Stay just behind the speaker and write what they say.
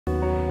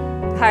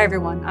Hi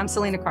everyone, I'm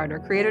Selena Carter,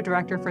 Creative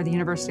Director for the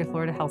University of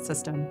Florida Health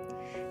System.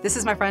 This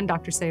is my friend,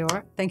 Dr.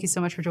 Sayor. Thank you so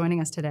much for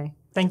joining us today.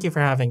 Thank you for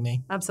having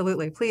me.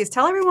 Absolutely. Please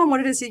tell everyone what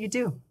it is that you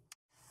do.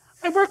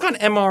 I work on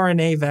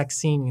mRNA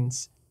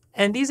vaccines.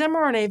 And these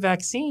mRNA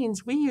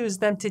vaccines, we use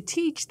them to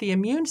teach the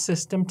immune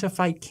system to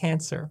fight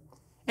cancer.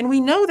 And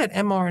we know that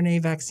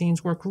mRNA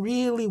vaccines work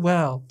really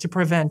well to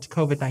prevent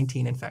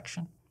COVID-19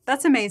 infection.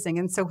 That's amazing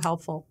and so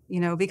helpful,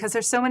 because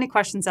there's so many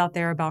questions out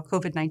there about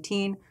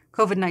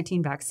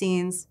COVID-19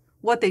 vaccines,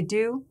 what they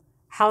do,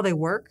 how they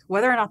work,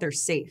 whether or not they're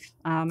safe.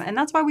 And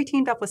that's why we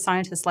teamed up with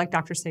scientists like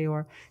Dr.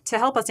 Sayor to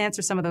help us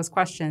answer some of those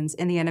questions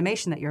in the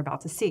animation that you're about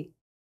to see.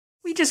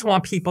 We just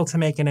want people to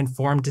make an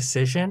informed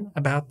decision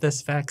about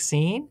this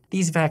vaccine.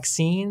 These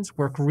vaccines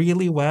work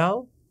really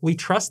well. We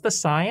trust the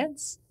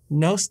science.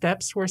 No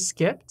steps were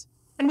skipped.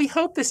 And we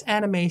hope this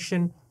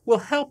animation will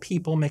help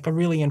people make a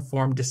really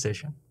informed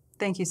decision.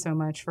 Thank you so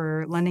much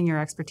for lending your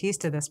expertise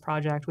to this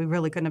project. We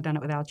really couldn't have done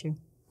it without you.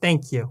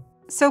 Thank you.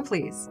 So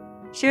please,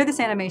 share this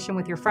animation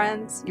with your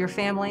friends, your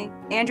family,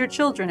 and your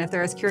children if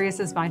they're as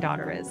curious as my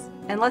daughter is.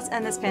 And let's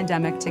end this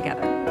pandemic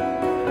together.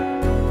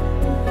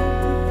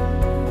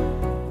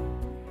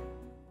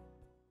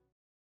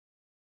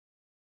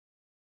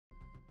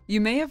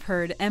 You may have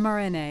heard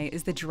mRNA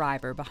is the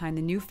driver behind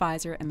the new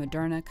Pfizer and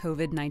Moderna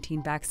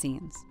COVID-19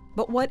 vaccines.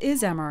 But what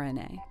is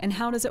mRNA and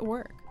how does it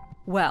work?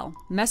 Well,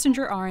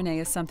 messenger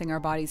RNA is something our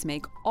bodies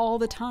make all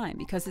the time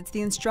because it's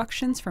the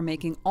instructions for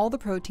making all the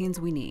proteins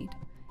we need.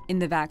 In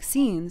the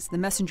vaccines, the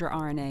messenger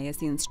RNA is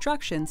the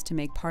instructions to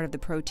make part of the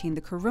protein the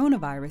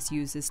coronavirus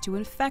uses to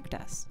infect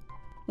us.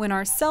 When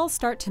our cells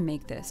start to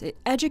make this, it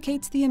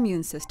educates the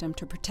immune system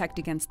to protect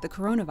against the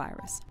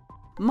coronavirus,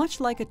 much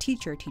like a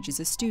teacher teaches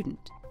a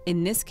student.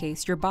 In this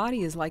case, your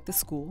body is like the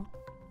school,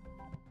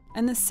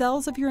 and the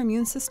cells of your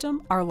immune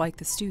system are like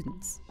the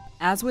students.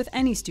 As with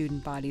any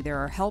student body, there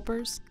are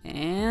helpers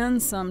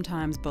and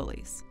sometimes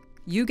bullies.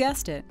 You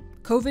guessed it,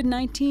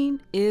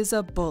 COVID-19 is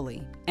a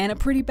bully, and a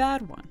pretty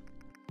bad one.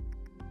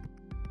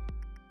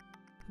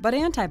 But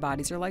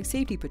antibodies are like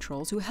safety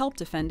patrols who help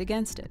defend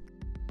against it.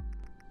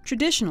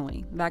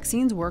 Traditionally,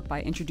 vaccines work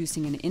by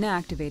introducing an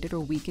inactivated or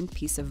weakened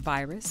piece of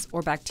virus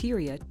or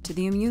bacteria to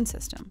the immune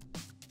system.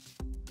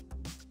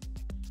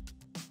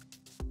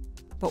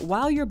 But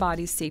while your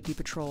body's safety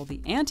patrol,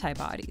 the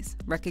antibodies,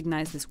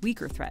 recognize this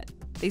weaker threat,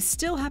 they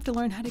still have to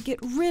learn how to get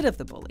rid of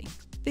the bully.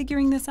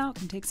 Figuring this out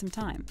can take some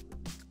time.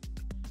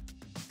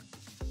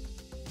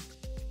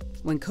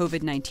 When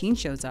COVID-19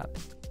 shows up,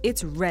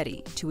 it's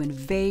ready to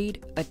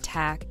invade,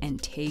 attack,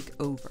 and take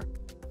over.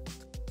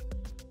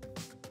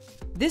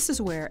 This is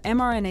where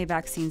mRNA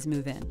vaccines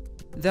move in.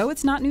 Though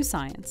it's not new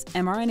science,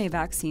 mRNA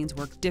vaccines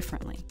work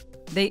differently.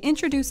 They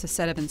introduce a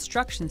set of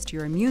instructions to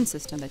your immune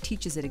system that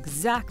teaches it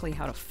exactly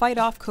how to fight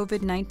off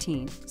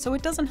COVID-19, so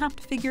it doesn't have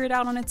to figure it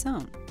out on its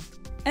own.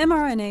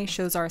 mRNA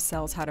shows our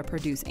cells how to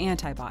produce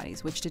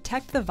antibodies, which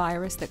detect the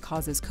virus that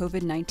causes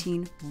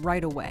COVID-19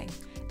 right away,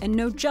 and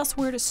know just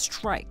where to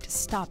strike to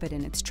stop it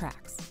in its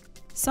tracks.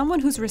 Someone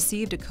who's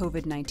received a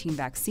COVID-19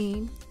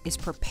 vaccine is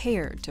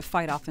prepared to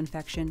fight off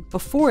infection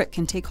before it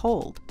can take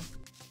hold.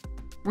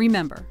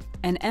 Remember,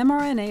 an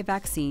mRNA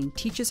vaccine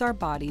teaches our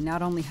body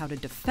not only how to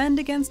defend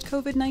against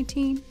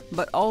COVID-19,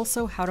 but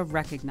also how to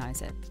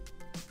recognize it.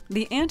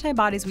 The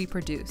antibodies we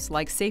produce,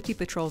 like safety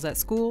patrols at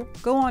school,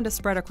 go on to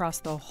spread across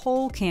the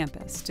whole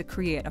campus to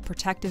create a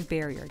protective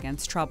barrier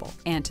against trouble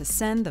and to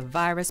send the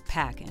virus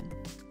packing.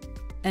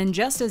 And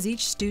just as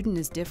each student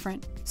is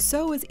different,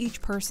 so is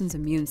each person's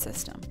immune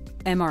system.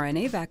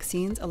 mRNA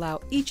vaccines allow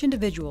each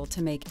individual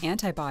to make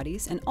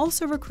antibodies and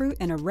also recruit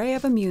an array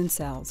of immune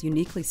cells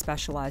uniquely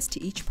specialized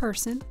to each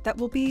person that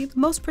will be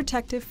most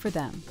protective for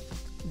them.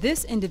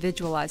 This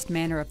individualized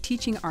manner of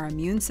teaching our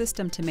immune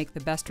system to make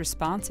the best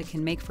response it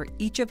can make for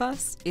each of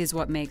us is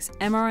what makes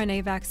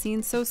mRNA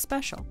vaccines so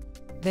special.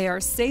 They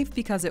are safe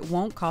because it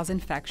won't cause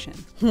infection,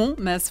 won't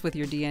mess with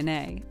your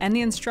DNA, and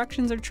the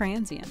instructions are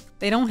transient.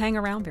 They don't hang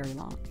around very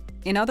long.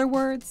 In other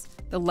words,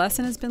 the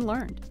lesson has been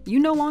learned. You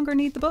no longer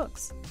need the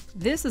books.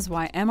 This is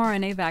why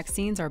mRNA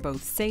vaccines are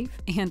both safe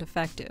and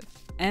effective,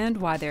 and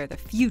why they're the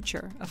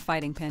future of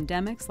fighting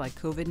pandemics like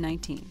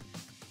COVID-19.